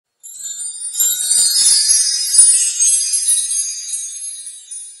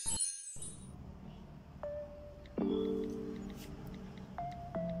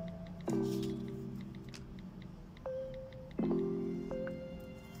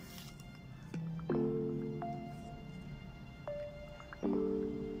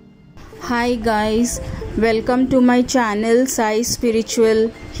Hi guys, welcome to my channel Sai Spiritual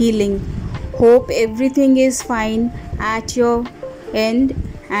Healing. Hope everything is fine at your end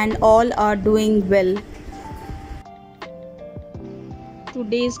and all are doing well.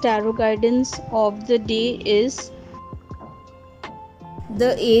 Today's tarot guidance of the day is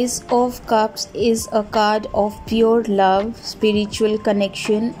the Ace of Cups is a card of pure love, spiritual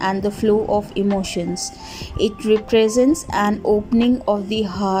connection and the flow of emotions. It represents an opening of the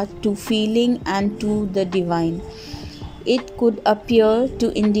heart to feeling and to the divine. It could appear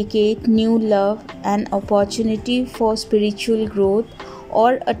to indicate new love, an opportunity for spiritual growth,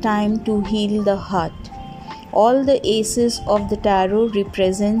 or a time to heal the heart. All the aces of the tarot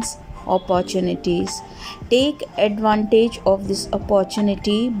represents opportunities. Take advantage of this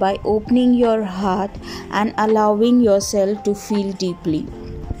opportunity by opening your heart and allowing yourself to feel deeply.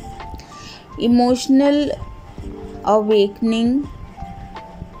 Emotional awakening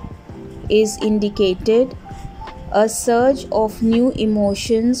is indicated, a surge of new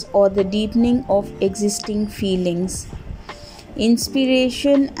emotions or the deepening of existing feelings.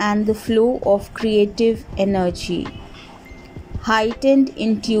 Inspiration and the flow of creative energy. Heightened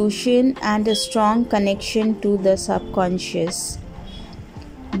intuition and a strong connection to the subconscious.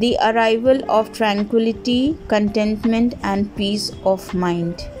 The arrival of tranquility, contentment and peace of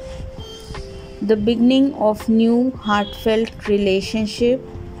mind. The beginning of new heartfelt relationship.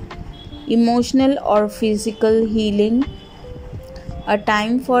 Emotional or physical healing. A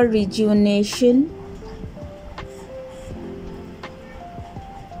time for rejuvenation.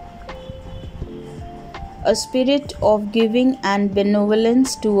 A spirit of giving and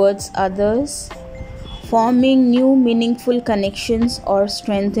benevolence towards others, forming new meaningful connections or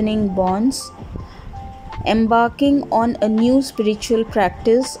strengthening bonds, embarking on a new spiritual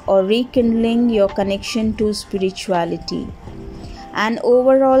practice or rekindling your connection to spirituality, an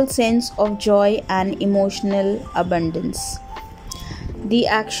overall sense of joy and emotional abundance. The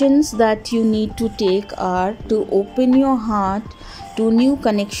actions that you need to take are to open your heart to new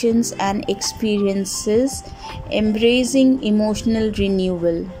connections and experiences, embracing emotional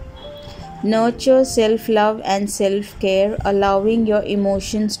renewal. Nurture self-love and self-care, allowing your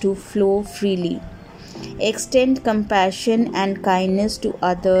emotions to flow freely. Extend compassion and kindness to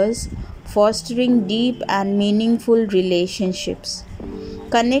others, fostering deep and meaningful relationships.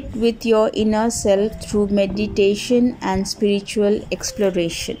 Connect with your inner self through meditation and spiritual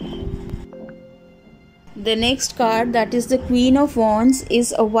exploration. The next card, that is the Queen of Wands,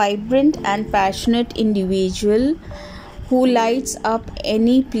 is a vibrant and passionate individual who lights up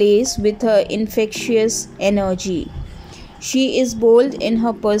any place with her infectious energy. She is bold in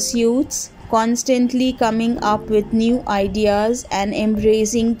her pursuits, constantly coming up with new ideas and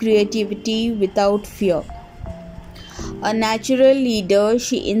embracing creativity without fear. A natural leader,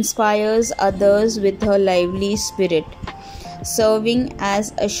 she inspires others with her lively spirit, serving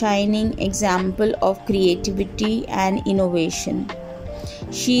as a shining example of creativity and innovation.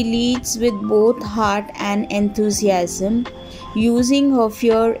 She leads with both heart and enthusiasm, using her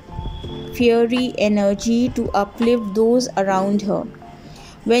fiery energy to uplift those around her.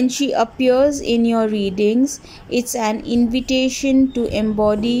 When she appears in your readings, it's an invitation to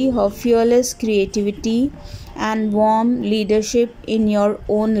embody her fearless creativity and warm leadership in your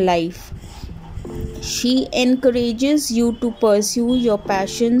own life. She encourages you to pursue your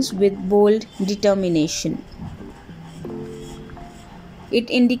passions with bold determination. It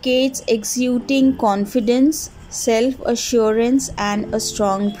indicates exuding confidence, self-assurance and a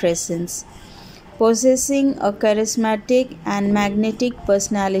strong presence, possessing a charismatic and magnetic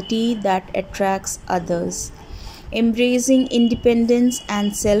personality that attracts others, embracing independence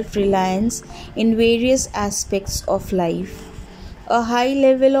and self-reliance in various aspects of life. A high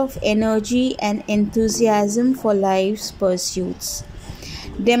level of energy and enthusiasm for life's pursuits,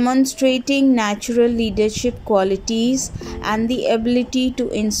 demonstrating natural leadership qualities and the ability to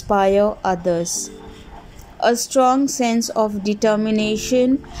inspire others. A strong sense of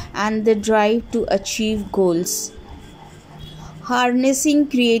determination and the drive to achieve goals. Harnessing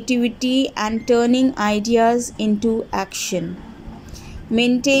creativity and turning ideas into action.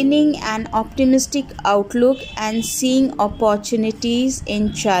 Maintaining an optimistic outlook and seeing opportunities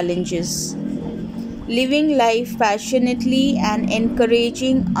in challenges. Living life passionately and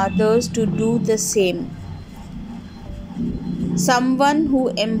encouraging others to do the same. Someone who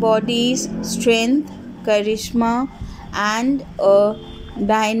embodies strength, charisma, and a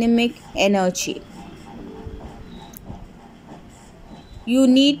dynamic energy. You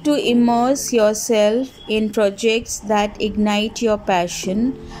need to immerse yourself in projects that ignite your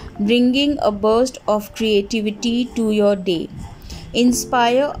passion, bringing a burst of creativity to your day.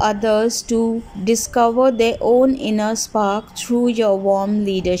 Inspire others to discover their own inner spark through your warm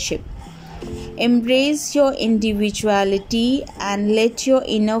leadership. Embrace your individuality and let your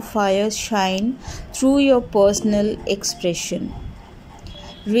inner fire shine through your personal expression.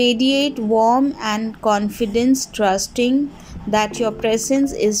 Radiate warmth and confidence, trusting that your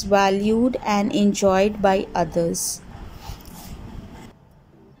presence is valued and enjoyed by others.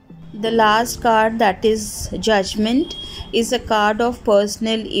 The last card, that is Judgment, is a card of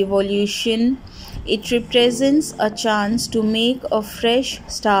personal evolution. It represents a chance to make a fresh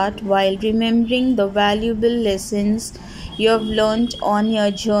start while remembering the valuable lessons you have learned on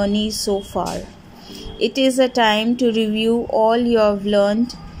your journey so far. It is a time to review all you have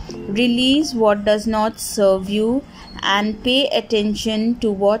learned, release what does not serve you, and pay attention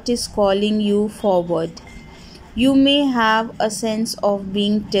to what is calling you forward. You may have a sense of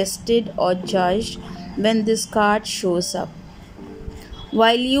being tested or judged when this card shows up.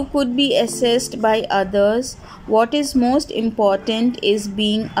 While you could be assessed by others, what is most important is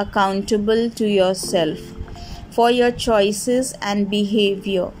being accountable to yourself for your choices and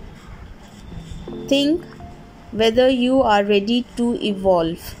behavior. Think whether you are ready to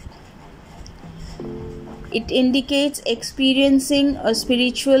evolve. It indicates experiencing a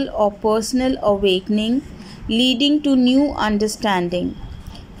spiritual or personal awakening, leading to new understanding,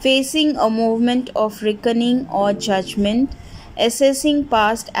 facing a moment of reckoning or judgment, assessing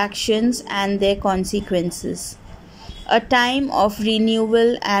past actions and their consequences, a time of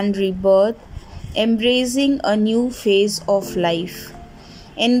renewal and rebirth, embracing a new phase of life,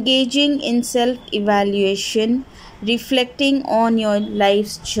 engaging in self-evaluation, reflecting on your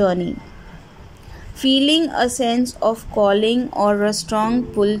life's journey, feeling a sense of calling or a strong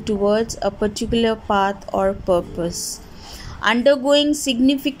pull towards a particular path or purpose, undergoing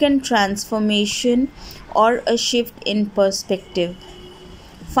significant transformation or a shift in perspective,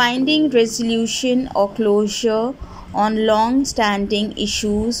 finding resolution or closure on long-standing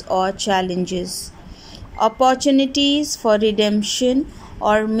issues or challenges, opportunities for redemption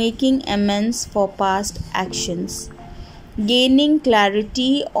or making amends for past actions, gaining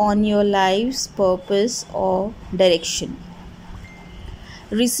clarity on your life's purpose or direction,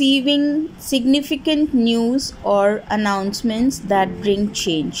 receiving significant news or announcements that bring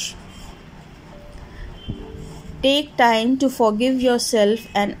change. Take time to forgive yourself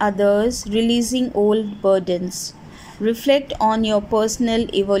and others, releasing old burdens. Reflect on your personal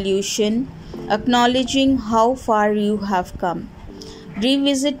evolution, acknowledging how far you have come.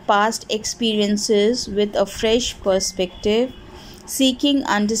 Revisit past experiences with a fresh perspective, seeking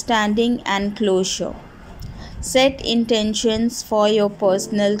understanding and closure. Set intentions for your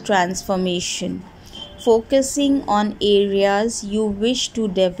personal transformation, focusing on areas you wish to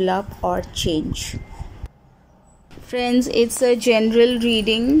develop or change. Friends, it's a general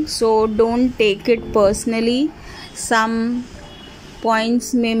reading, so don't take it personally. Some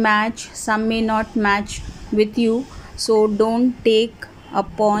points may match, some may not match with you. So don't take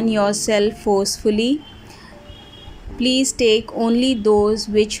upon yourself forcefully. Please take only those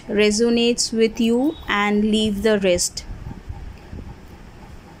which resonates with you and leave the rest.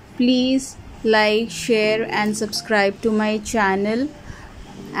 Please like, share and subscribe to my channel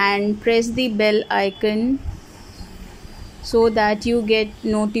and press the bell icon so that you get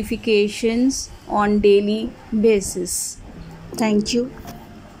notifications on daily basis. Thank you.